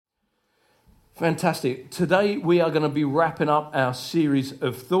Fantastic. Today we are going to be wrapping up our series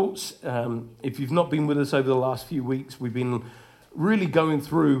of thoughts. If you've not been with us over the last few weeks, we've been really going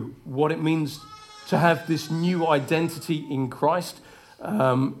through what it means to have this new identity in Christ.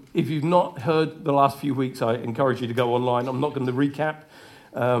 If you've not heard the last few weeks, I encourage you to go online. I'm not going to recap.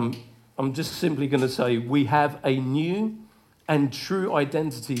 I'm just simply going to say we have a new and true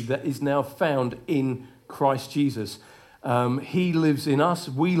identity that is now found in Christ Jesus. He lives in us,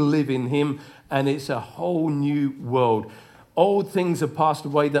 we live in him, and it's a whole new world. Old things have passed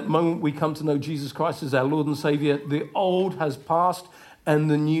away. That moment we come to know Jesus Christ as our Lord and Savior, the old has passed and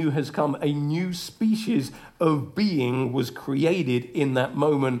the new has come. A new species of being was created in that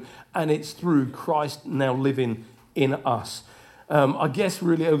moment, and it's through Christ now living in us. I guess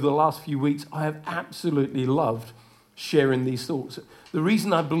really over the last few weeks, I have absolutely loved sharing these thoughts. The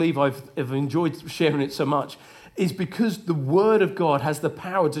reason I believe I've enjoyed sharing it so much is because the Word of God has the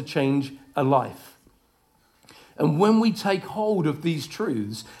power to change a life. And when we take hold of these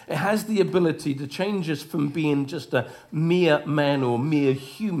truths, it has the ability to change us from being just a mere man or mere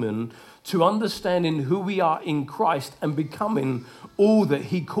human to understanding who we are in Christ and becoming all that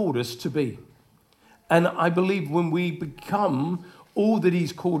he called us to be. And I believe when we become all that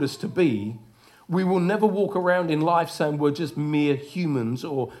he's called us to be, we will never walk around in life saying we're just mere humans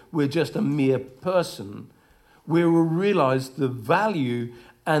or we're just a mere person. We will realize the value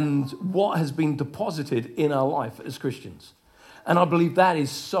and what has been deposited in our life as Christians. And I believe that is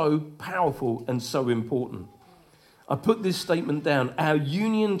so powerful and so important. I put this statement down. Our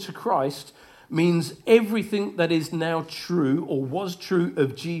union to Christ means everything that is now true or was true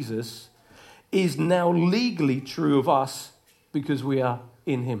of Jesus is now legally true of us because we are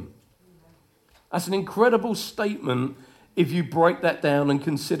in him. That's an incredible statement if you break that down and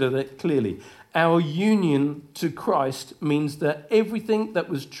consider that clearly. Our union to Christ means that everything that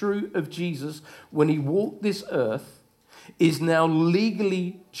was true of Jesus when he walked this earth is now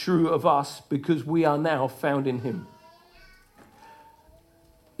legally true of us because we are now found in him.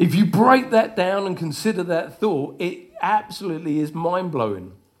 If you break that down and consider that thought, it absolutely is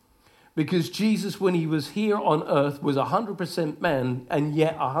mind-blowing. Because Jesus, when he was here on earth, was 100% man and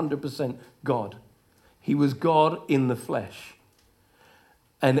yet 100% God. He was God in the flesh.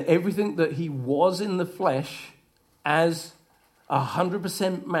 And everything that he was in the flesh as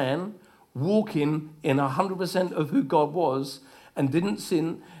 100% man, walking in 100% of who God was, and didn't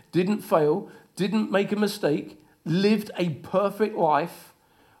sin, didn't fail, didn't make a mistake, lived a perfect life,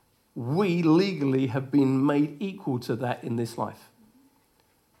 we legally have been made equal to that in this life.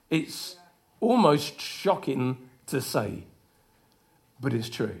 It's almost shocking to say, but it's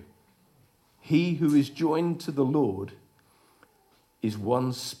true. He who is joined to the Lord is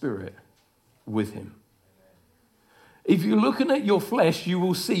one spirit with him. If you're looking at your flesh, you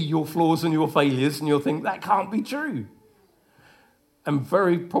will see your flaws and your failures, and you'll think, that can't be true. And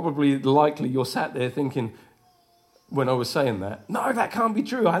very probably likely you're sat there thinking, when I was saying that, no, that can't be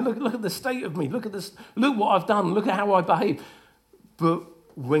true. I look at the state of me. Look at this. Look what I've done. Look at how I behave. But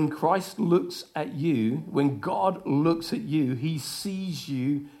when Christ looks at you, when God looks at you, he sees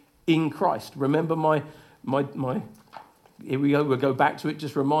you in Christ. Remember my here we go, we'll go back to it,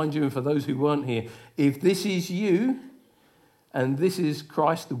 just remind you, and for those who weren't here, if this is you, and this is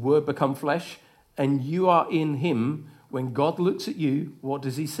Christ, the Word become flesh, and you are in him, when God looks at you, what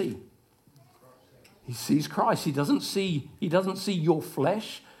does he see? He sees Christ. He doesn't see your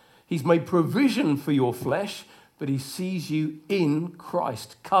flesh. He's made provision for your flesh, but he sees you in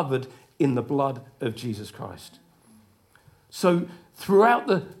Christ, covered in the blood of Jesus Christ. So throughout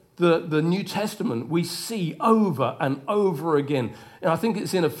the New Testament, we see over and over again. And I think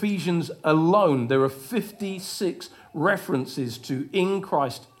it's in Ephesians alone, there are 56 references to in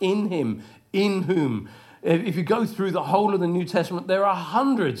Christ, in him, in whom. If you go through the whole of the New Testament, there are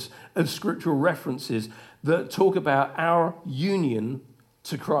hundreds of scriptural references that talk about our union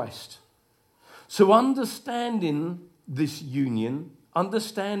to Christ. So understanding this union,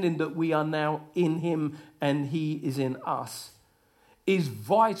 understanding that we are now in him and he is in us, is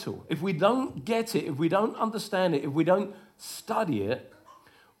vital. If we don't get it, if we don't understand it, if we don't study it,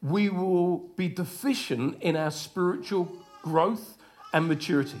 we will be deficient in our spiritual growth and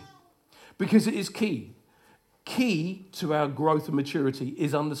maturity. Because it is key. Key to our growth and maturity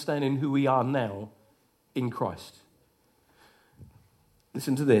is understanding who we are now in Christ.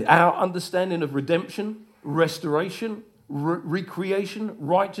 Listen to this. Our understanding of redemption, restoration, recreation,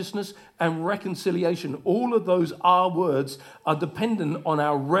 righteousness, and reconciliation. All of those R words are dependent on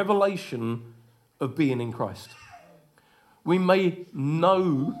our revelation of being in Christ. We may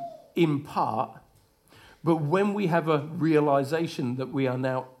know in part, But when we have a realization that we are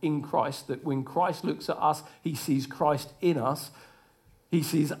now in Christ, that when Christ looks at us, he sees Christ in us, he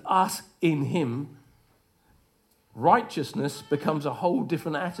sees us in him, righteousness becomes a whole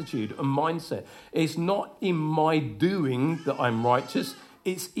different attitude and mindset. It's not in my doing that I'm righteous,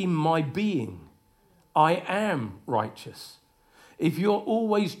 it's in my being. I am righteous. If you're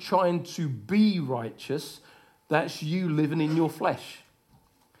always trying to be righteous, that's you living in your flesh.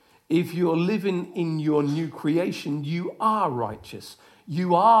 If you're living in your new creation, you are righteous.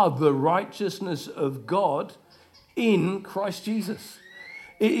 You are the righteousness of God in Christ Jesus.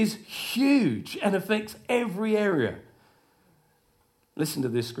 It is huge and affects every area. Listen to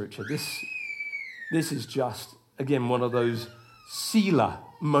this scripture. This is just, again, one of those Selah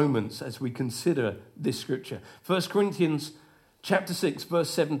moments as we consider this scripture. 1 Corinthians chapter 6, verse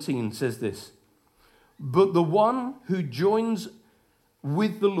 17 says this. But the one who joins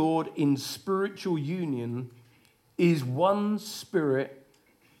with the Lord in spiritual union is one spirit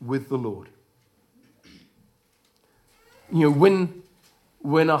with the Lord. You know,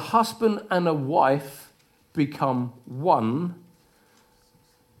 when a husband and a wife become one,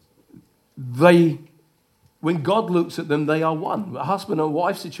 when God looks at them, they are one. A husband and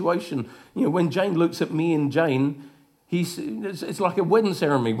wife situation, you know, when Jane looks at me and Jane, it's like a wedding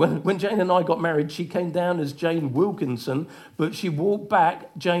ceremony. When Jane and I got married, she came down as Jane Wilkinson, but she walked back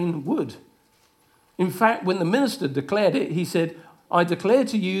Jane Wood. In fact, when the minister declared it, he said, I declare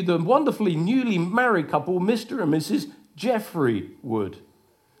to you the wonderfully newly married couple, Mr. and Mrs. Jeffrey Wood.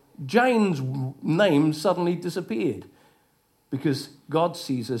 Jane's name suddenly disappeared because God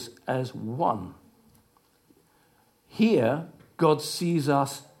sees us as one. Here, God sees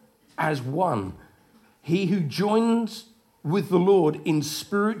us as one. He who joins with the Lord in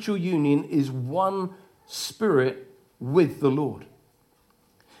spiritual union is one spirit with the Lord.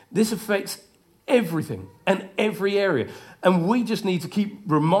 This affects everything and every area. And we just need to keep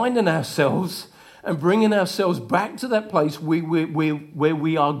reminding ourselves and bringing ourselves back to that place where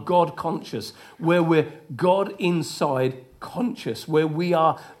we are God conscious, where we're God inside conscious, where we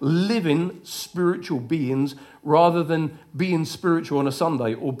are living spiritual beings rather than being spiritual on a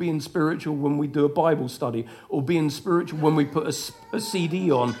Sunday, or being spiritual when we do a Bible study, or being spiritual when we put a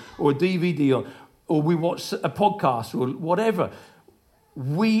CD on or a DVD on, or we watch a podcast or whatever.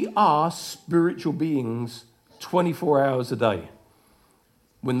 We are spiritual beings 24 hours a day.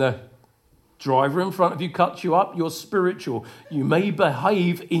 When the driver in front of you cuts you up, you're spiritual. You may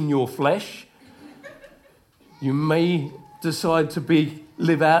behave in your flesh. You may decide to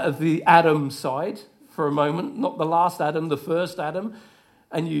live out of the Adam side for a moment, not the last Adam, the first Adam,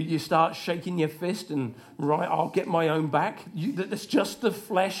 and you start shaking your fist and, right, I'll get my own back. That's just the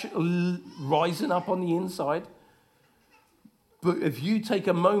flesh rising up on the inside. But if you take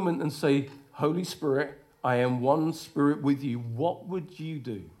a moment and say, Holy Spirit, I am one spirit with you, what would you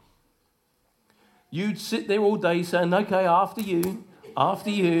do? You'd sit there all day saying, okay, after you, after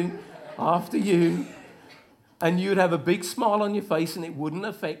you, after you. And you'd have a big smile on your face and it wouldn't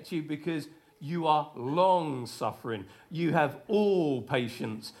affect you because you are long-suffering. You have all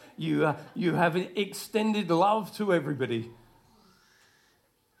patience. You have an extended love to everybody.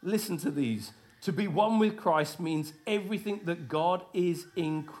 Listen to these. To be one with Christ means everything that God is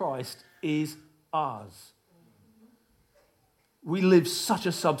in Christ is ours. We live such a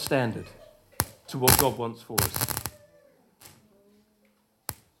substandard to what God wants for us.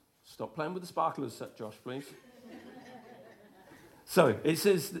 Stop playing with the sparklers, Josh, please. So it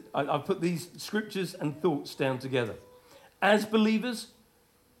says, I've put these scriptures and thoughts down together. As believers,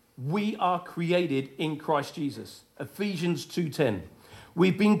 we are created in Christ Jesus. Ephesians 2:10.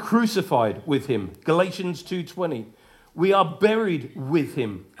 We've been crucified with him. Galatians 2:20. We are buried with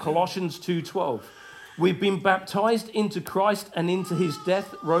him. Colossians 2:12. We've been baptized into Christ and into his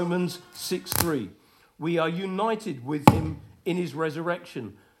death. Romans 6:3. We are united with him in his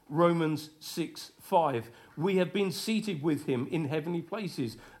resurrection. Romans 6:5. We have been seated with him in heavenly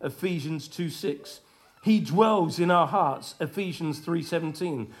places. Ephesians 2:6. He dwells in our hearts. Ephesians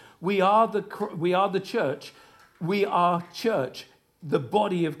 3:17. We are the church. We are church, the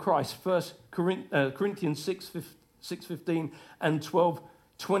body of Christ. 1 Corinthians 6:15 and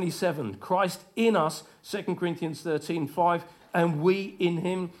 12:27. Christ in us. 2 Corinthians 13:5. And we in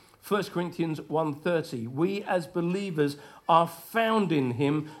him. 1 Corinthians 1:30. We as believers are found in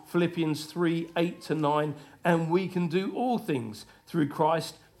him. Philippians 3:8-9. And we can do all things through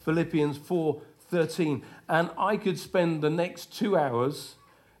Christ. Philippians 4:13. And I could spend the next 2 hours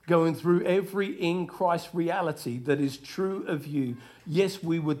going through every in Christ reality that is true of you. Yes,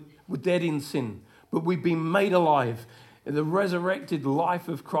 we were dead in sin, but we've been made alive. The resurrected life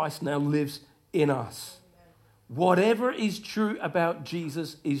of Christ now lives in us. Whatever is true about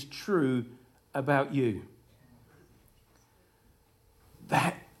Jesus is true about you.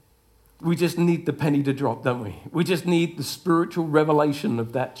 That we just need the penny to drop, don't we? We just need the spiritual revelation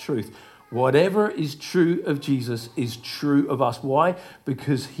of that truth. Whatever is true of Jesus is true of us. Why?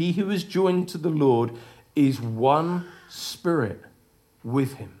 Because he who is joined to the Lord is one spirit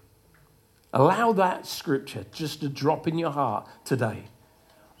with him. Allow that scripture just to drop in your heart today.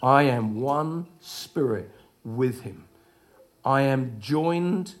 I am one spirit with him. I am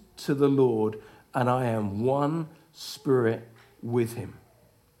joined to the Lord, and I am one spirit with him.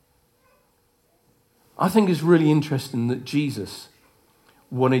 I think it's really interesting that Jesus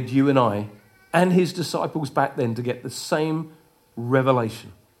wanted you and I and his disciples back then to get the same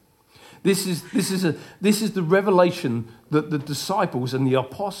revelation. This is the revelation that the disciples and the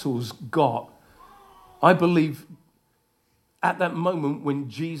apostles got, I believe, at that moment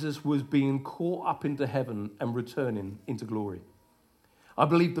when Jesus was being caught up into heaven and returning into glory. I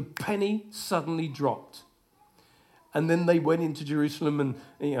believe the penny suddenly dropped. And then they went into Jerusalem and,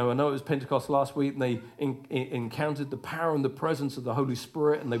 I know it was Pentecost last week, and they encountered the power and the presence of the Holy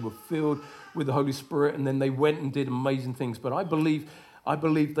Spirit, and they were filled with the Holy Spirit, and then they went and did amazing things. But I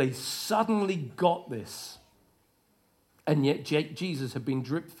believe they suddenly got this. And yet Jesus had been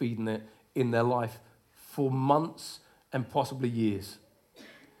drip feeding it in their life for months and possibly years.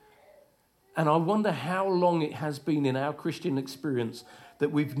 And I wonder how long it has been in our Christian experience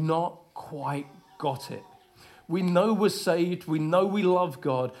that we've not quite got it. We know we're saved, we know we love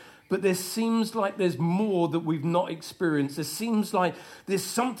God, but there seems like there's more that we've not experienced. There seems like there's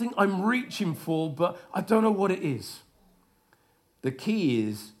something I'm reaching for, but I don't know what it is. The key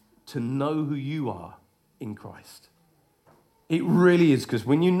is to know who you are in Christ. It really is, because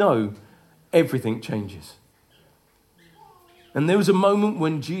when you know, everything changes. And there was a moment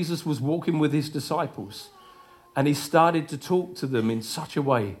when Jesus was walking with his disciples, and he started to talk to them in such a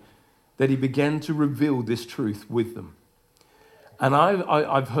way that he began to reveal this truth with them. And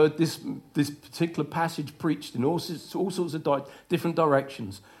I've heard this particular passage preached in all sorts of different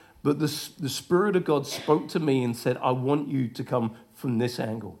directions. But the Spirit of God spoke to me and said, I want you to come from this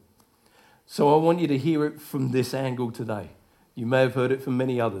angle. So I want you to hear it from this angle today. You may have heard it from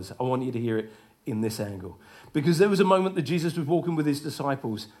many others. I want you to hear it in this angle. Because there was a moment that Jesus was walking with his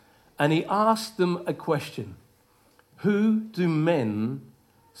disciples, and he asked them a question. Who do men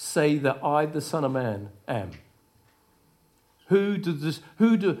say that I, the Son of Man, am? Who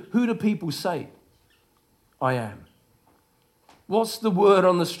do people say I am? What's the word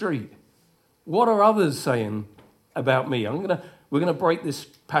on the street? What are others saying about me? We're going to break this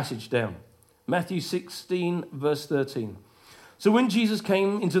passage down. Matthew 16, verse 13. So when Jesus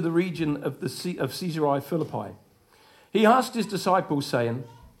came into the region of Caesarea Philippi, he asked his disciples, saying,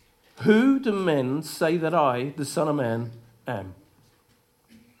 who do men say that I, the Son of Man, am?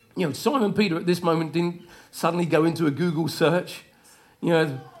 Simon Peter at this moment didn't suddenly go into a Google search.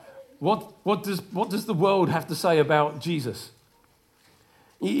 What does the world have to say about Jesus?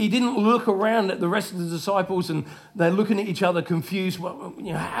 He didn't look around at the rest of the disciples and they're looking at each other confused. Well,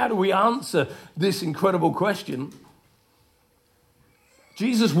 how do we answer this incredible question?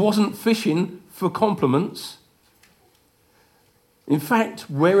 Jesus wasn't fishing for compliments. In fact,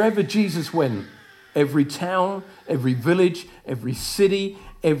 wherever Jesus went, every town, every village, every city,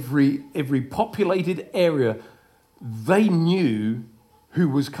 every populated area, they knew who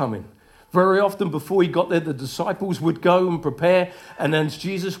was coming. Very often before he got there, the disciples would go and prepare, and as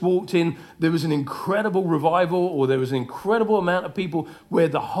Jesus walked in, there was an incredible revival, or there was an incredible amount of people where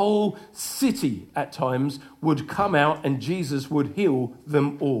the whole city at times would come out and Jesus would heal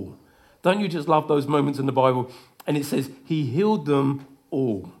them all. Don't you just love those moments in the Bible? And it says he healed them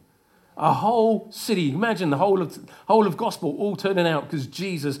all. A whole city, imagine the whole of gospel all turning out because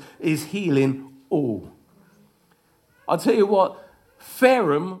Jesus is healing all. I'll tell you what,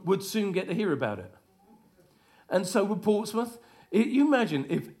 Fareham would soon get to hear about it. And so would Portsmouth. You imagine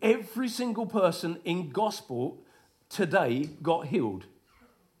if every single person in gospel today got healed.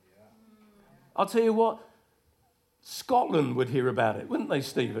 I'll tell you what, Scotland would hear about it, wouldn't they,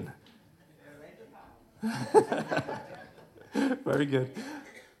 Stephen? Very good.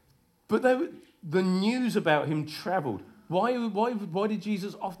 But the news about him travelled. Why did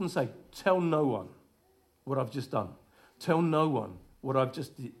Jesus often say, tell no one what I've just done? Tell no one what I've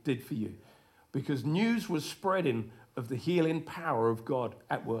just did for you. Because news was spreading of the healing power of God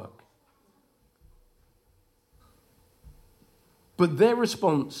at work. But their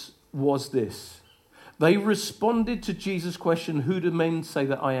response was this. They responded to Jesus' question, who do men say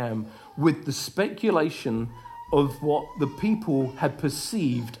that I am, with the speculation of what the people had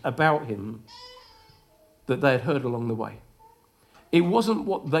perceived about him. that they had heard along the way. It wasn't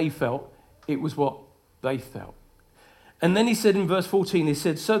what they felt, it was what they felt. And then he said in verse 14, he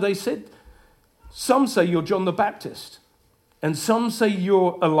said, so they said, some say you're John the Baptist, and some say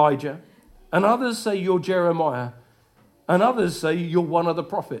you're Elijah, and others say you're Jeremiah, and others say you're one of the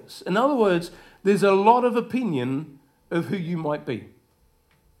prophets. In other words, there's a lot of opinion of who you might be.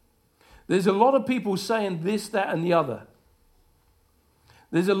 There's a lot of people saying this, that, and the other.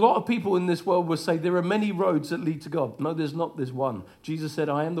 There's a lot of people in this world will say there are many roads that lead to God. No, there's not. There's one. Jesus said,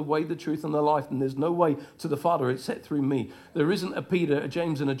 I am the way, the truth, and the life, and there's no way to the Father except through me. There isn't a Peter, a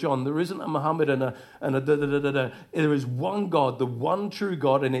James, and a John. There isn't a Muhammad and a da-da-da-da-da. There is one God, the one true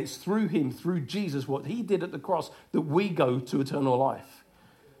God, and it's through him, through Jesus, what he did at the cross, that we go to eternal life.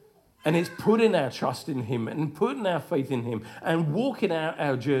 And it's putting our trust in him and putting our faith in him and walking out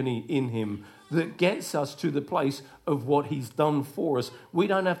our journey in him that gets us to the place of what he's done for us. We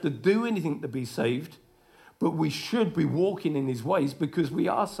don't have to do anything to be saved, but we should be walking in his ways because we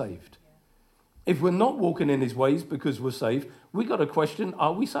are saved. If we're not walking in his ways because we're saved, we got to question,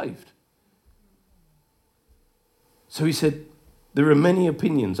 are we saved? So he said, there are many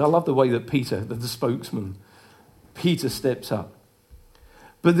opinions. I love the way that Peter, the spokesman, Peter steps up.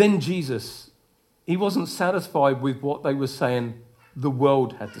 But then Jesus, he wasn't satisfied with what they were saying the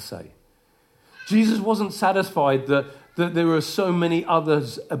world had to say. Jesus wasn't satisfied that there were so many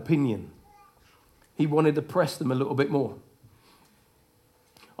others' opinion. He wanted to press them a little bit more.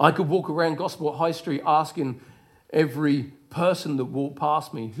 I could walk around Gosport High Street asking every person that walked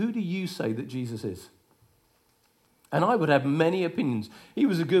past me, who do you say that Jesus is? And I would have many opinions. He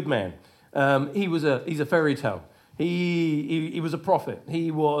was a good man. He's a fairy tale. He was a prophet.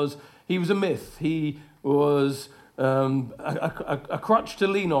 He was a myth. He was a crutch to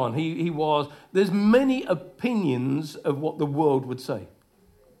lean on. He was. There's many opinions of what the world would say.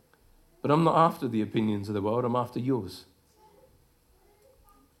 But I'm not after the opinions of the world. I'm after yours.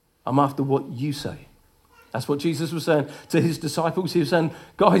 I'm after what you say. That's what Jesus was saying to his disciples. He was saying,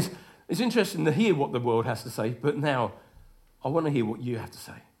 guys, it's interesting to hear what the world has to say, but now I want to hear what you have to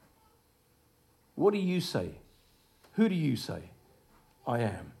say. What do you say? Who do you say I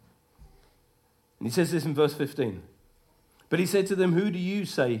am? And he says this in verse 15. But he said to them, who do you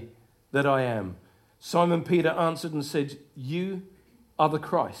say that I am? Simon Peter answered and said, you are the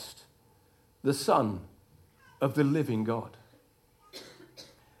Christ, the Son of the living God.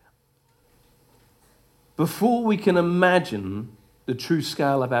 Before we can imagine the true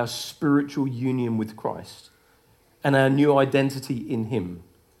scale of our spiritual union with Christ and our new identity in him,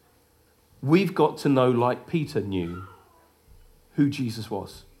 we've got to know, like Peter knew, who Jesus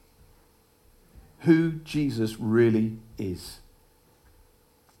was. Who Jesus really is.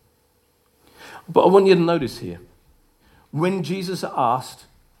 But I want you to notice here, when Jesus asked,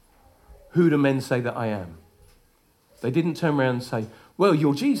 who do men say that I am? They didn't turn around and say, well,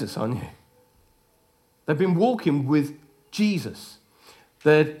 you're Jesus, aren't you? They've been walking with Jesus.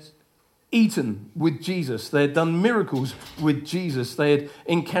 They'd eaten with Jesus. They had done miracles with Jesus. They had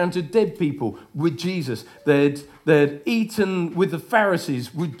encountered dead people with Jesus. They'd eaten with the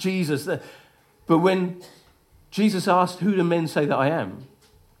Pharisees with Jesus. But when Jesus asked, who do men say that I am?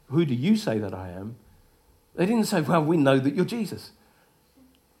 Who do you say that I am? They didn't say, well, we know that you're Jesus.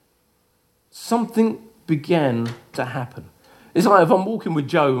 Something began to happen. It's like if I'm walking with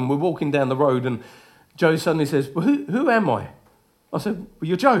Joe and we're walking down the road and Joe suddenly says, well, who am I? I said, well,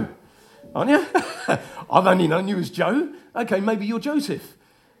 you're Joe, aren't you? I've only known you as Joe. Okay, maybe you're Joseph.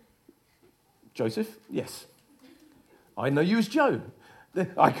 Joseph? Yes. I know you as Joe.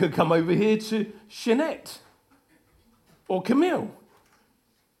 I could come over here to Shanette or Camille.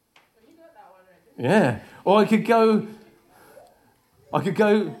 Yeah. Or I could go,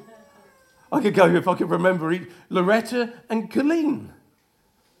 if I could remember, Loretta and Colleen.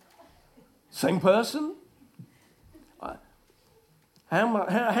 Same person?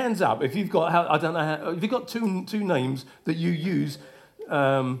 Hands up if you've got, I don't know, if you've got two names that you use,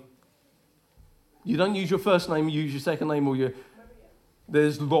 you don't use your first name, you use your second name or your...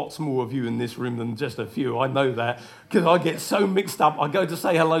 There's lots more of you in this room than just a few. I know that because I get so mixed up. I go to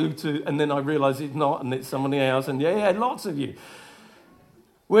say hello to, and then I realise it's not, and it's somebody else. And yeah, lots of you.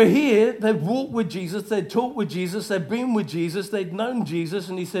 We're here. They've walked with Jesus. They've talked with Jesus. They've been with Jesus. They've known Jesus.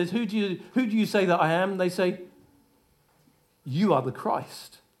 And he says, "Who do you say that I am?" They say, "You are the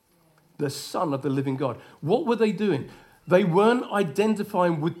Christ, the Son of the living God." What were they doing? They weren't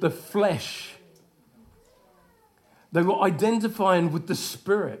identifying with the flesh. They were identifying with the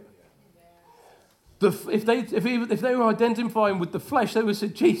Spirit. If they were identifying with the flesh, they would say,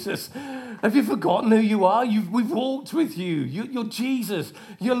 "Jesus, have you forgotten who you are? We've walked with you. You're Jesus.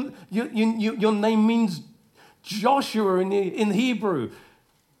 Your name means Joshua in Hebrew.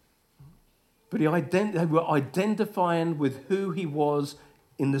 But they were identifying with who he was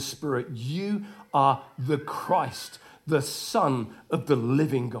in the Spirit. You are the Christ, the Son of the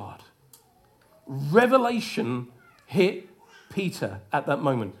living God. Revelation hit Peter at that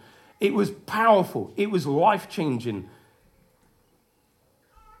moment. It was powerful. It was life-changing.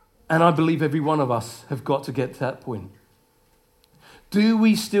 And I believe every one of us have got to get to that point. Do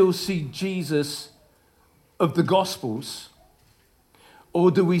we still see Jesus of the Gospels? Or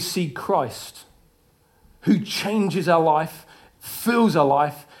do we see Christ, who changes our life, fills our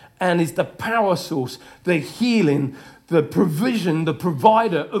life, and is the power source, the healing, the provision, the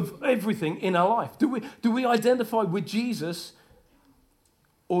provider of everything in our life? Do we identify with Jesus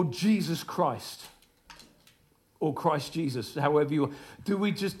or Jesus Christ? Or Christ Jesus, however you... Do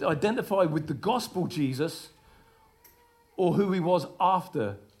we just identify with the gospel Jesus or who he was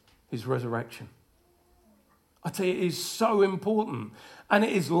after his resurrection? I tell you, it is so important and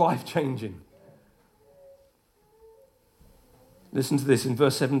it is life-changing. Listen to this in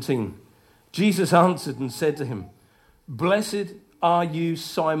verse 17. Jesus answered and said to him, "Blessed are you,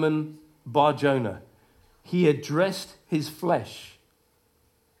 Simon Bar-Jonah." He addressed his flesh.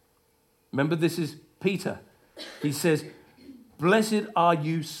 Remember, this is Peter. He says, "Blessed are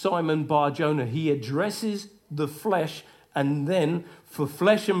you, Simon Bar-Jonah." He addresses the flesh, and then, "For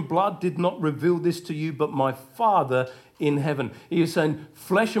flesh and blood did not reveal this to you, but my Father in heaven." He is saying,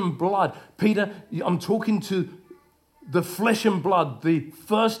 flesh and blood. Peter, I'm talking to the flesh and blood, the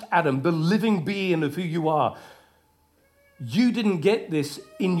first Adam, the living being of who you are. You didn't get this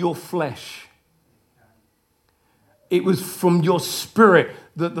in your flesh. It was from your spirit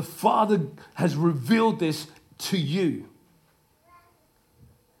that the Father has revealed this to you.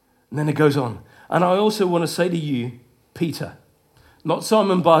 And then it goes on. And I also want to say to you, Peter, not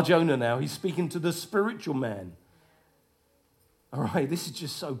Simon Bar-Jonah now, he's speaking to the spiritual man. All right, this is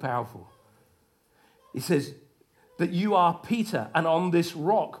just so powerful. He says that you are Peter, and on this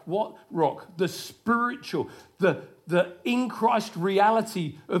rock, what rock? The spiritual, the in Christ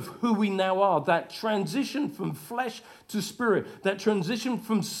reality of who we now are, that transition from flesh to spirit, that transition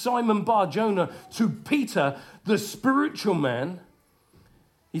from Simon Bar-Jonah to Peter, the spiritual man.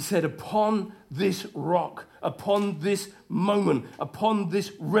 He said, upon this rock, upon this moment, upon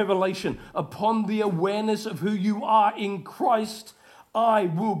this revelation, upon the awareness of who you are in Christ, I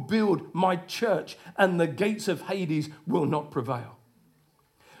will build my church, and the gates of Hades will not prevail.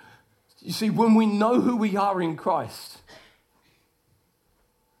 You see, when we know who we are in Christ,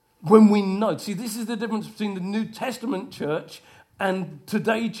 when we know, see, this is the difference between the New Testament church and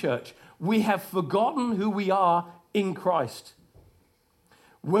today church. We have forgotten who we are in Christ.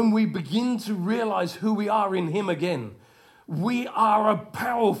 When we begin to realize who we are in him again, we are a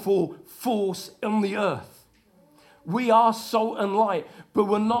powerful force on the earth. We are salt and light, but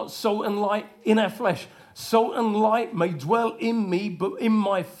we're not salt and light in our flesh. Salt and light may dwell in me, but in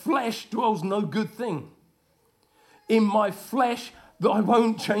my flesh dwells no good thing. In my flesh, I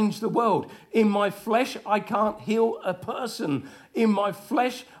won't change the world. In my flesh, I can't heal a person. In my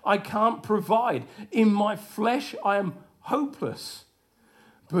flesh, I can't provide. In my flesh, I am hopeless.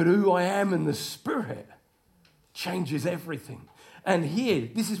 But who I am in the Spirit changes everything. And here,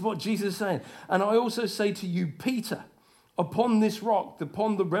 this is what Jesus is saying. And I also say to you, Peter, upon this rock,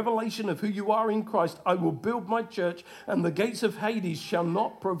 upon the revelation of who you are in Christ, I will build my church, and the gates of Hades shall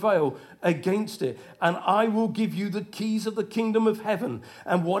not prevail against it. And I will give you the keys of the kingdom of heaven.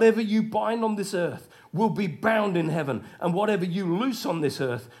 And whatever you bind on this earth will be bound in heaven. And whatever you loose on this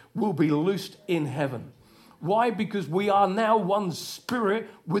earth will be loosed in heaven. Why? Because we are now one spirit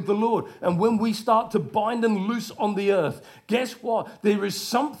with the Lord. And when we start to bind and loose on the earth, guess what? There is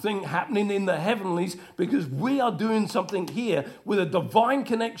something happening in the heavenlies, because we are doing something here with a divine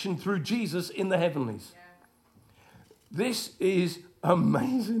connection through Jesus in the heavenlies. This is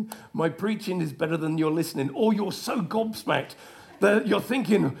amazing. My preaching is better than your listening, or you're so gobsmacked that you're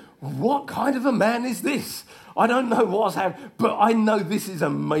thinking, what kind of a man is this? I don't know what's happening, but I know this is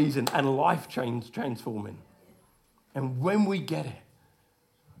amazing and life transforming. And when we get it,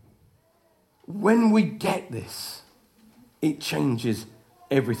 when we get this, it changes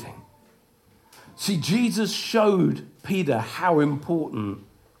everything. See, Jesus showed Peter how important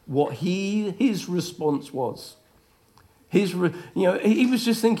what his response was. He was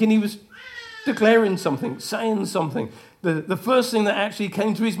just thinking, he was declaring something, saying something. The first thing that actually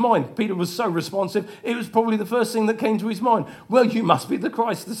came to his mind, Peter was so responsive, it was probably the first thing that came to his mind. Well, you must be the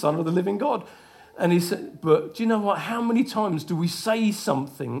Christ, the Son of the living God. And he said, but do you know what? How many times do we say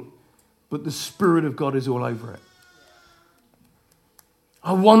something, but the Spirit of God is all over it?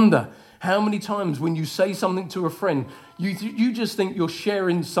 I wonder How many times when you say something to a friend, you just think you're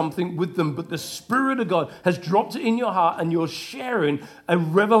sharing something with them, but the Spirit of God has dropped it in your heart and you're sharing a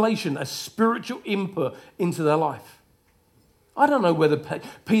revelation, a spiritual input into their life. I don't know whether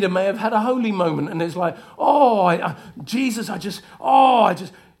Peter may have had a holy moment and it's like, Jesus,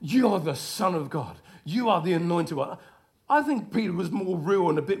 you are the Son of God. You are the anointed one. I think Peter was more real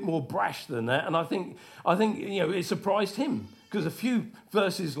and a bit more brash than that. And I think it surprised him because a few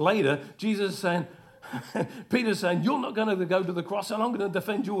verses later, Jesus is saying, Peter's saying, you're not going to go to the cross and I'm going to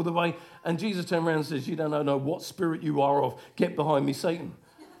defend you all the way. And Jesus turned around and says, you don't know what spirit you are of. Get behind me, Satan.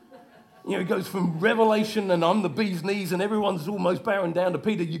 It goes from revelation and I'm the bee's knees and everyone's almost bowing down to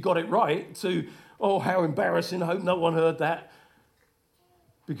Peter, you got it right, to, oh, how embarrassing, I hope no one heard that.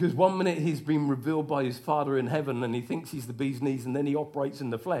 Because one minute he's been revealed by his Father in heaven and he thinks he's the bee's knees and then he operates in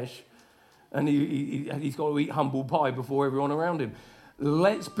the flesh and he's got to eat humble pie before everyone around him.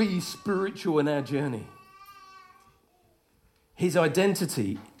 Let's be spiritual in our journey. His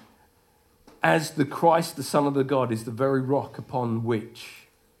identity as the Christ, the Son of the God, is the very rock upon which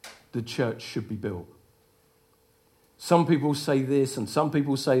the church should be built. Some people say this and some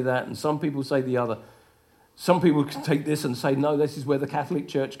people say that and some people say the other. Some people can take this and say, no, this is where the Catholic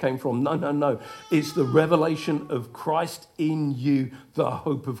Church came from. No. It's the revelation of Christ in you, the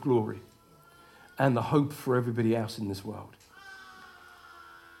hope of glory and the hope for everybody else in this world.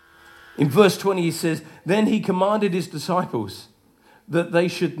 In verse 20, he says, then he commanded his disciples that they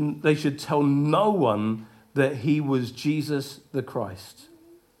should tell no one that he was Jesus the Christ.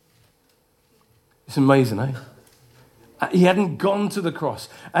 It's amazing, eh? He hadn't gone to the cross.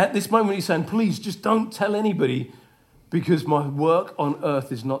 At this moment, he's saying, please, just don't tell anybody because my work on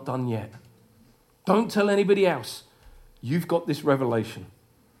earth is not done yet. Don't tell anybody else. You've got this revelation.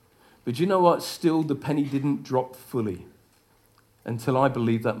 But you know what? Still, the penny didn't drop fully until I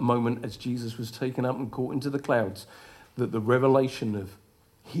believe that moment as Jesus was taken up and caught into the clouds, that the revelation of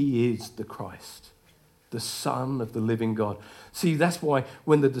he is the Christ, the Son of the living God. See, that's why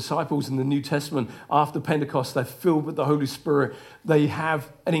when the disciples in the New Testament, after Pentecost, they're filled with the Holy Spirit, they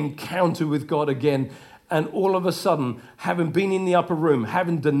have an encounter with God again. And all of a sudden, having been in the upper room,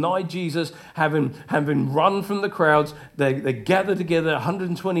 having denied Jesus, having run from the crowds, they gathered together,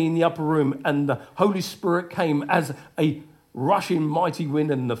 120 in the upper room, and the Holy Spirit came as a rushing mighty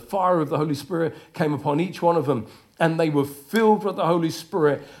wind, and the fire of the Holy Spirit came upon each one of them. And they were filled with the Holy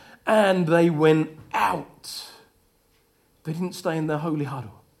Spirit, and they went out. They didn't stay in their holy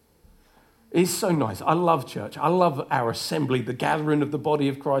huddle. It's so nice. I love church. I love our assembly, the gathering of the body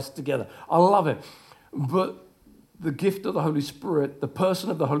of Christ together. I love it. But the gift of the Holy Spirit, the person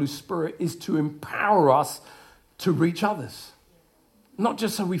of the Holy Spirit, is to empower us to reach others. Not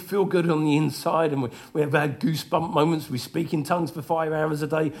just so we feel good on the inside and we have our goosebump moments, we speak in tongues for 5 hours a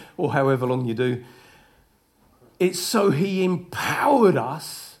day or however long you do. It's so he empowered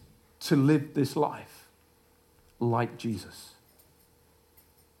us to live this life like Jesus.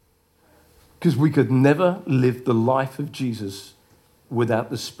 Because we could never live the life of Jesus without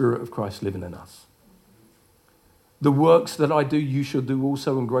the Spirit of Christ living in us. The works that I do, you shall do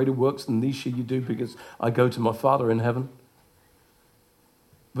also, and greater works than these shall you do, because I go to my Father in heaven.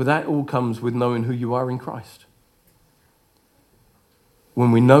 But that all comes with knowing who you are in Christ.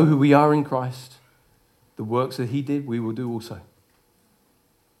 When we know who we are in Christ, the works that he did, we will do also.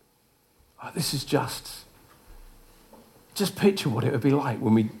 This is just picture what it would be like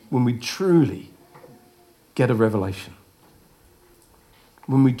when we truly get a revelation.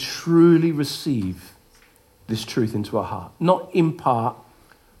 When we truly receive this truth into our heart. Not in part,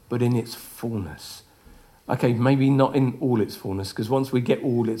 but in its fullness. Okay, maybe not in all its fullness, because once we get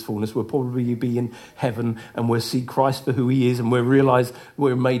all its fullness, we'll probably be in heaven and we'll see Christ for who he is, and we'll realize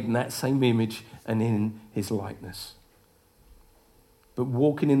we're made in that same image and in his likeness. But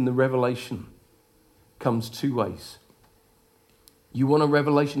walking in the revelation comes 2 ways. You want a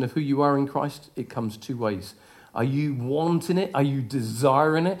revelation of who you are in Christ? It comes 2 ways. Are you wanting it? Are you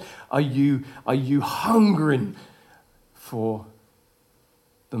desiring it? Are you hungering for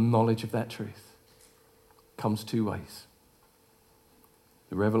the knowledge of that truth? Comes 2 ways.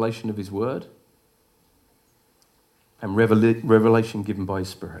 The revelation of his word and revelation given by his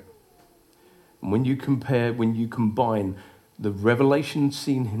Spirit. And when you combine the revelation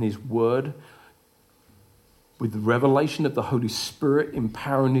seen in his word with the revelation of the Holy Spirit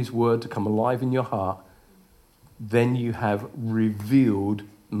empowering his word to come alive in your heart, then you have revealed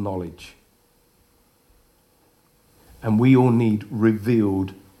knowledge. And we all need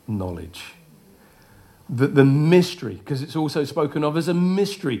revealed knowledge. The mystery, because it's also spoken of as a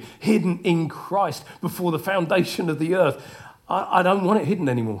mystery, hidden in Christ before the foundation of the earth. I don't want it hidden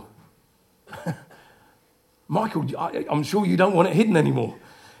anymore. Michael, I'm sure you don't want it hidden anymore.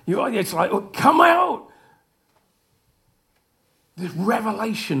 It's like, oh, come out. This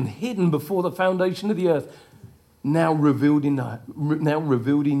revelation hidden before the foundation of the earth, now revealed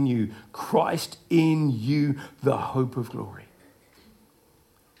in you. Christ in you, the hope of glory.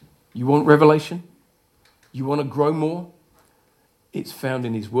 You want revelation? You want to grow more? It's found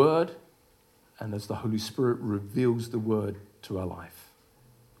in his word, and as the Holy Spirit reveals the word to our life.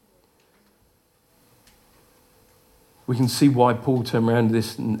 We can see why Paul turned around to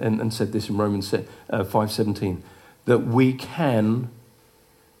this and said this in Romans 5:17, that we can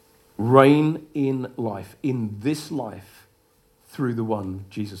reign in life, in this life, through the one,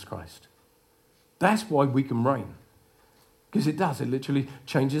 Jesus Christ. That's why we can reign. Because it does. It literally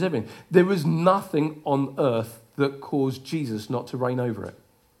changes everything. There was nothing on earth that caused Jesus not to reign over it.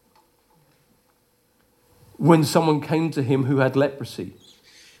 When someone came to him who had leprosy,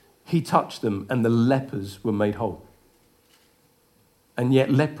 he touched them and the lepers were made whole. And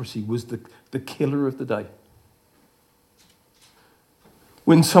yet leprosy was the killer of the day.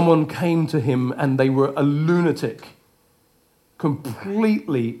 When someone came to him and they were a lunatic,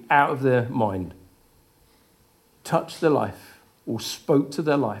 completely out of their mind, touched their life or spoke to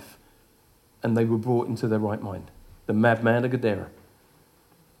their life, and they were brought into their right mind. The madman of Gadara.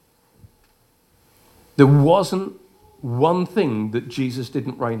 There wasn't one thing that Jesus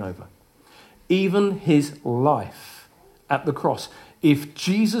didn't reign over. Even his life at the cross. If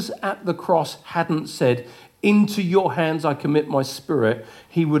Jesus at the cross hadn't said, "Into your hands I commit my spirit,"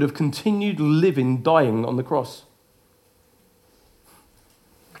 he would have continued living, dying on the cross.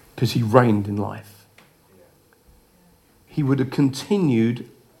 Because he reigned in life. He would have continued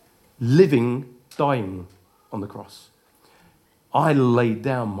living, dying on the cross. I laid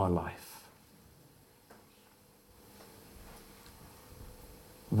down my life.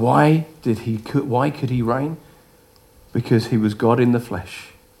 Why could he reign? Because he was God in the flesh.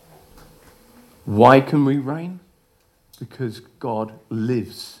 Why can we reign? Because God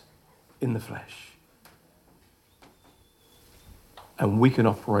lives in the flesh. And we can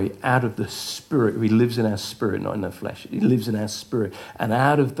operate out of the Spirit. He lives in our spirit, not in our flesh. He lives in our spirit. And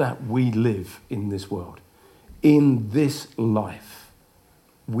out of that we live in this world. In this life.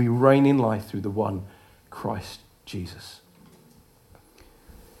 We reign in life through the one, Christ Jesus.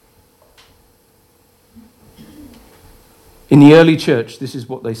 In the early church, this is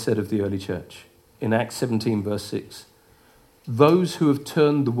what they said of the early church. In Acts 17, verse 6. Those who have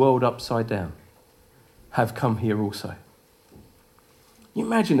turned the world upside down have come here also. You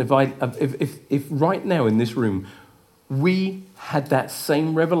imagine if right now in this room, we had that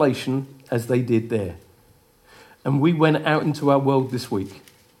same revelation as they did there. And we went out into our world this week.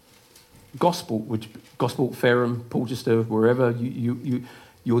 Gosport, Fareham, Porchester, wherever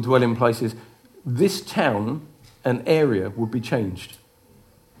your dwelling place is. This town and area would be changed.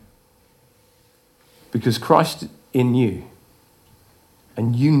 Because Christ in you,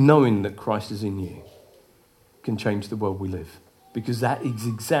 and you knowing that Christ is in you, can change the world we live. Because that is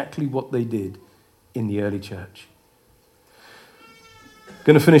exactly what they did in the early church.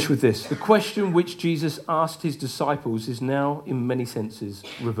 Going to finish with this. The question which Jesus asked his disciples is now, in many senses,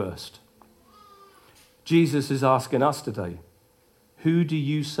 reversed. Jesus is asking us today, who do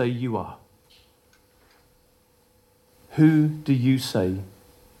you say you are? Who do you say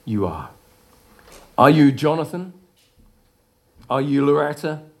you are? Are you Jonathan? Are you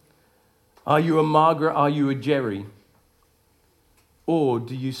Loretta? Are you a Margaret? Are you a Jerry? Or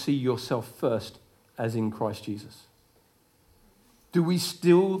do you see yourself first as in Christ Jesus? Do we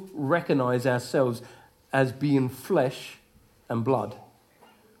still recognize ourselves as being flesh and blood?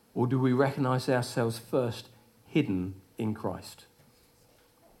 Or do we recognize ourselves first hidden in Christ?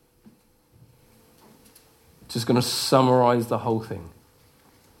 Just going to summarize the whole thing.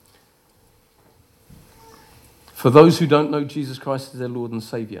 For those who don't know Jesus Christ as their Lord and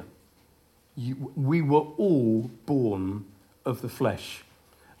Savior, we were all born of the flesh.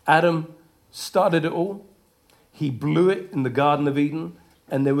 Adam started it all. He blew it in the Garden of Eden,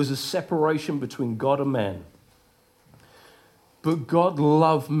 and there was a separation between God and man. But God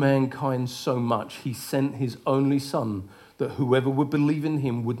loved mankind so much, he sent his only Son, that whoever would believe in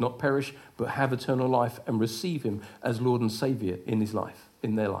him would not perish, but have eternal life and receive him as Lord and Savior in his life,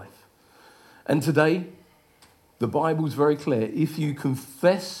 in their life. And today, the Bible is very clear. If you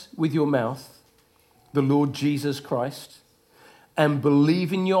confess with your mouth the Lord Jesus Christ and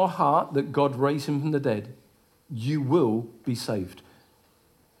believe in your heart that God raised him from the dead, you will be saved.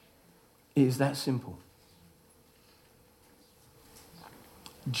 It is that simple.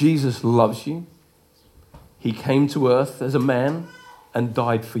 Jesus loves you. He came to earth as a man and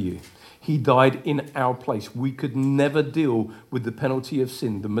died for you. He died in our place. We could never deal with the penalty of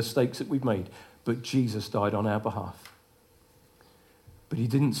sin, the mistakes that we've made, but Jesus died on our behalf. But he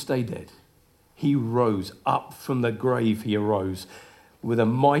didn't stay dead. He rose up from the grave. He arose with a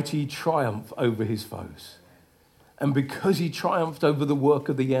mighty triumph over his foes. And because he triumphed over the work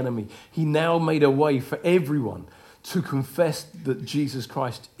of the enemy, he now made a way for everyone to confess that Jesus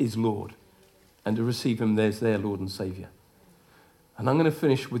Christ is Lord and to receive him as their Lord and Savior. And I'm going to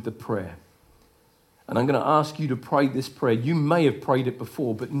finish with the prayer. And I'm going to ask you to pray this prayer. You may have prayed it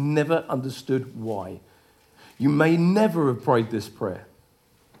before, but never understood why. You may never have prayed this prayer.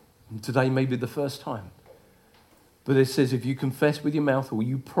 And today may be the first time. But it says if you confess with your mouth or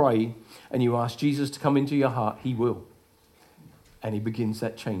you pray and you ask Jesus to come into your heart, he will. And he begins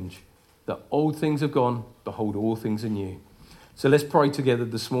that change. The old things have gone, behold, all things are new. So let's pray together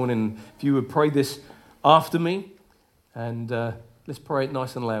this morning. If you would pray this after me, and let's pray it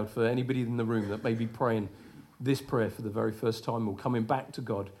nice and loud for anybody in the room that may be praying this prayer for the very first time or coming back to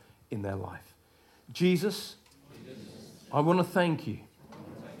God in their life. Jesus, I want to thank you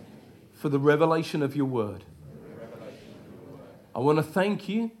for the revelation of your word. I want to thank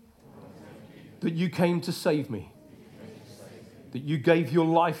you that you came to save me, that you gave your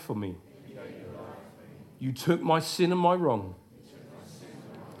life for me. You took my sin and my wrong.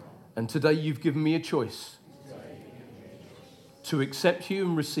 And today you've given me a choice to accept you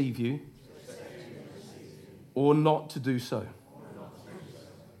and receive you or not to do so.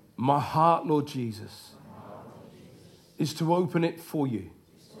 My heart, Lord Jesus, is to open it for you,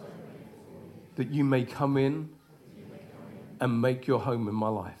 that you may come in and make your home in my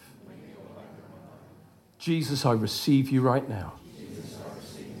life. Jesus, I receive you right now.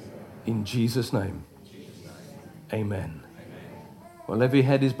 In Jesus' name. Amen. Well, every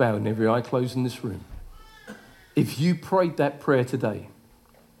head is bowed and every eye closed in this room. If you prayed that prayer today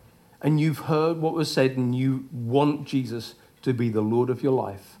and you've heard what was said and you want Jesus to be the Lord of your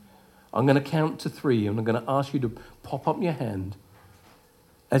life, I'm going to count to 3 and I'm going to ask you to pop up your hand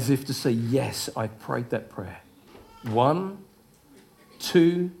as if to say, yes, I prayed that prayer. 1,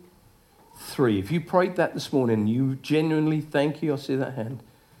 2, 3. If you prayed that this morning, you genuinely thank you. I see that hand.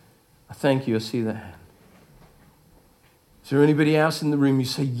 I thank you. I see that hand. Is there anybody else in the room you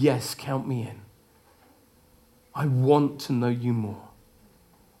say, yes, count me in? I want to know you more.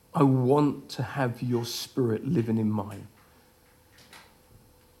 I want to have your spirit living in mine.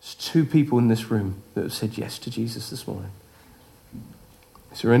 There's 2 people in this room that have said yes to Jesus this morning.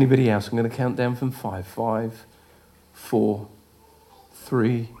 Is there anybody else? I'm going to count down from 5. 5, 4,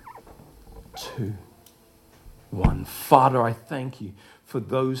 3, 2, 1. Father, I thank you for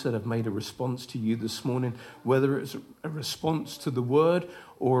those that have made a response to you this morning, whether it's a response to the word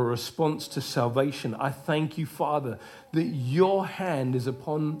or a response to salvation. I thank you, Father, that your hand is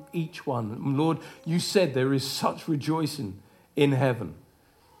upon each one. And Lord, you said there is such rejoicing in heaven.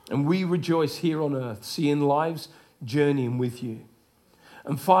 And we rejoice here on earth, seeing lives journeying with you.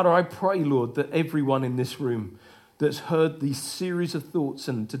 And Father, I pray, Lord, that everyone in this room that's heard these series of thoughts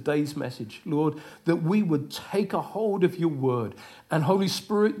and today's message, Lord, that we would take a hold of your word. And Holy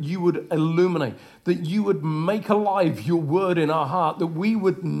Spirit, you would illuminate, that you would make alive your word in our heart, that we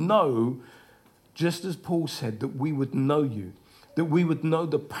would know, just as Paul said, that we would know you, that we would know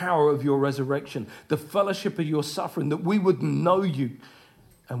the power of your resurrection, the fellowship of your suffering, that we would know you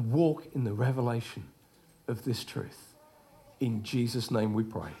and walk in the revelation of this truth. In Jesus' name we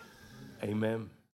pray. Amen.